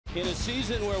In a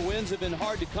season where wins have been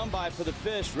hard to come by for the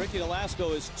Fish, Ricky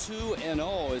Nolasco is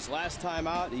 2-0. His last time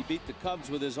out, he beat the Cubs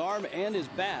with his arm and his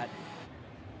bat.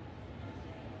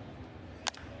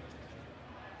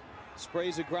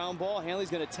 Sprays a ground ball. Hanley's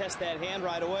going to test that hand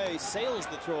right away. Sails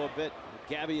the throw a bit.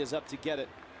 Gabby is up to get it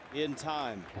in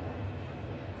time.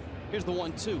 Here's the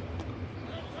 1-2.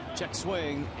 Check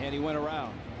swing, and he went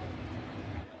around.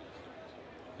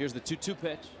 Here's the 2-2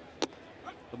 pitch.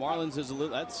 The Marlins is a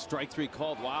little, that's strike three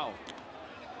called. Wow.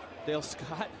 Dale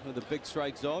Scott with a big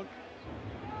strike zone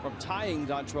from tying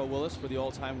Dontrelle Willis for the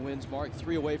all-time wins mark.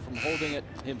 3 away from holding it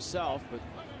himself, but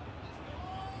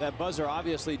that buzzer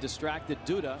obviously distracted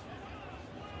Duda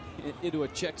into a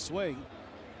check swing.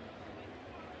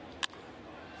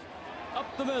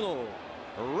 Up the middle,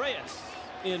 Reyes,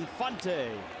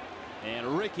 Infante,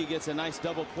 and Ricky gets a nice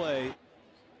double play.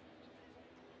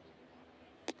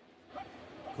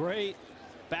 Great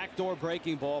backdoor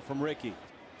breaking ball from Ricky.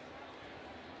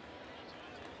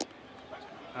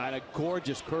 And a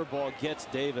gorgeous curveball gets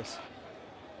Davis.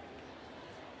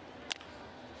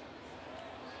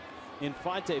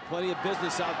 Infante, plenty of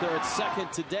business out there at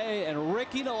second today, and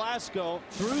Ricky Nolasco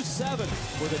through 7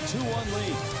 with a 2-1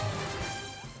 lead.